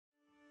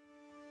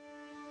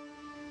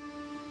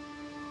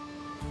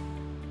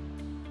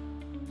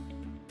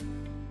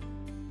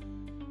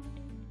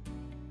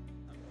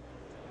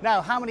Now,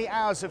 how many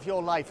hours of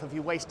your life have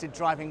you wasted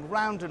driving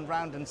round and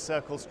round in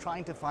circles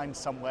trying to find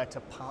somewhere to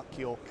park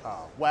your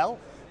car? Well,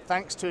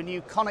 thanks to a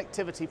new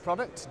connectivity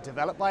product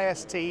developed by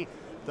ST,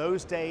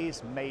 those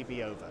days may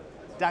be over.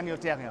 Daniel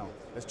Derian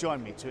has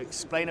joined me to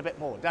explain a bit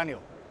more.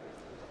 Daniel.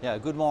 Yeah,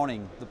 good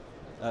morning.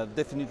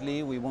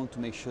 Definitely we want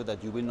to make sure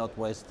that you will not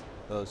waste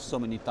so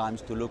many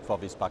times to look for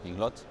this parking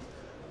lot.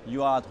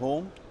 You are at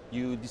home,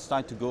 you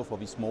decide to go for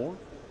this mall,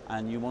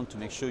 and you want to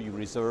make sure you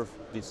reserve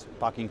this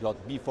parking lot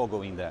before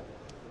going there.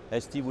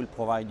 ST will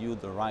provide you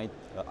the right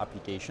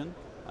application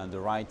and the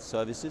right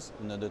services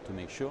in order to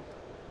make sure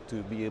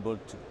to be able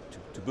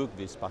to book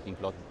this parking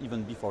lot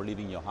even before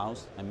leaving your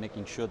house and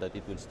making sure that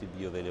it will still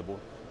be available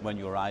when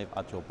you arrive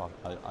at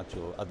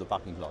the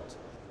parking lot.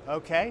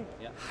 Okay,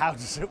 yeah. How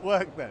does it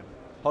work then?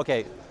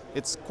 Okay,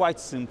 it's quite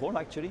simple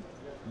actually.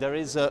 There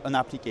is an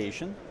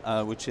application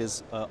which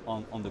is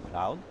on the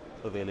cloud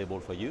available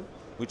for you,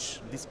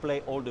 which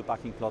display all the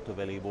parking lot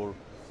available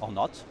or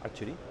not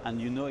actually, and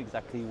you know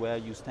exactly where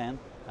you stand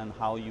and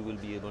how you will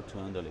be able to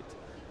handle it.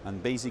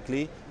 And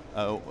basically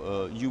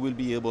you will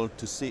be able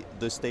to see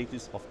the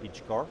status of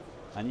each car,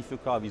 and if your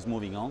car is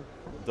moving on,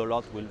 the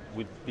lot will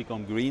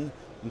become green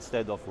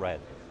instead of red.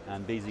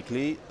 And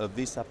basically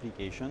this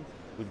application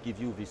will give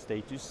you the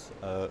status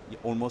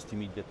almost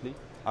immediately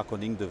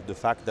according to the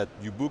fact that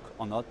you book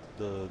or not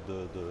the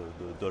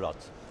lot.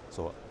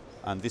 So,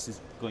 and this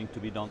is going to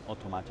be done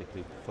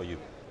automatically for you.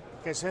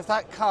 Okay, so if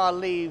that car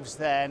leaves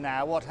there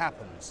now, what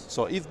happens?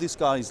 So if this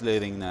car is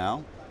leaving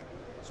now,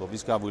 so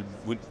this car will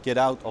get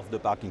out of the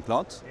parking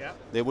lot. Yeah.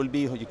 There will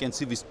be, you can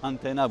see this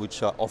antenna,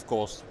 which of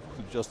course,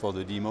 just for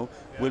the demo,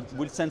 yeah,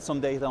 will send some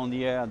data on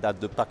the air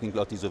that the parking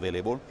lot is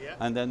available, yeah,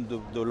 and then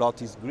the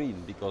lot is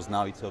green because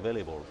now it's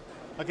available.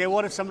 Okay,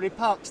 what if somebody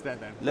parks there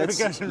then?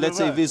 Let's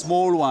say this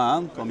small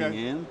one coming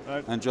in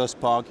and just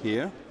park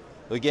here.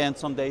 Again,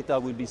 some data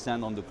will be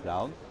sent on the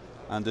cloud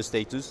and the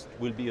status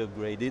will be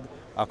upgraded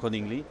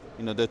accordingly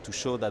in order to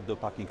show that the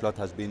parking lot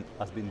has been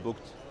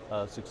booked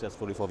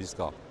successfully for this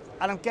car.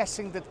 And I'm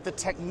guessing that the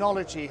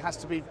technology has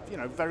to be,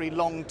 very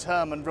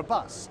long-term and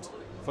robust.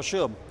 For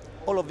sure.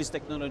 All of this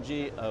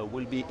technology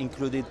will be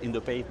included in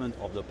the pavement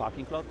of the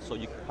parking lot. So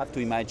you have to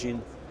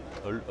imagine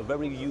a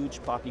very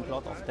huge parking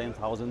lot of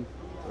 10,000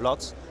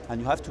 lots,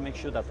 and you have to make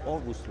sure that all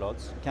those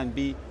lots can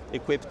be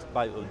equipped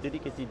by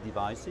dedicated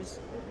devices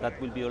that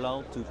will be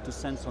allowed to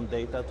send some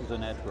data to the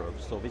network.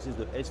 So this is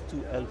the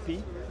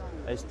S2-LP,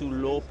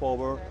 S2 low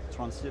power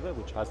transceiver,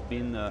 which has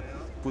been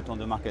put on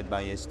the market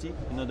by ST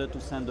in order to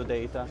send the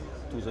data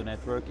to the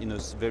network in a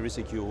very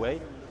secure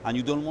way. And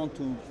you don't want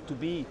to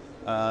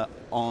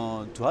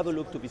have a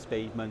look to this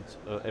pavement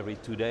every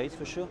 2 days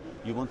for sure.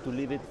 You want to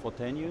leave it for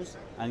 10 years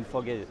and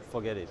forget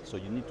it. So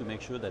you need to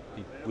make sure that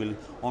it will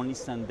only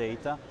send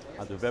data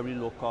at a very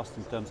low cost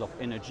in terms of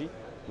energy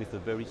with a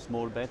very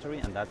small battery,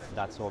 and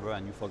that's over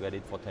and you forget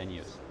it for 10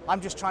 years. I'm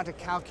just trying to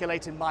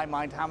calculate in my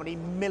mind how many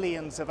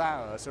millions of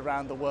hours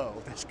around the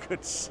world this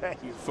could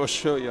save. For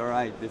sure, you're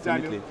right,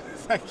 definitely. Daniel,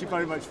 thank you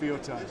very much for your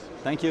time.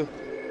 Thank you.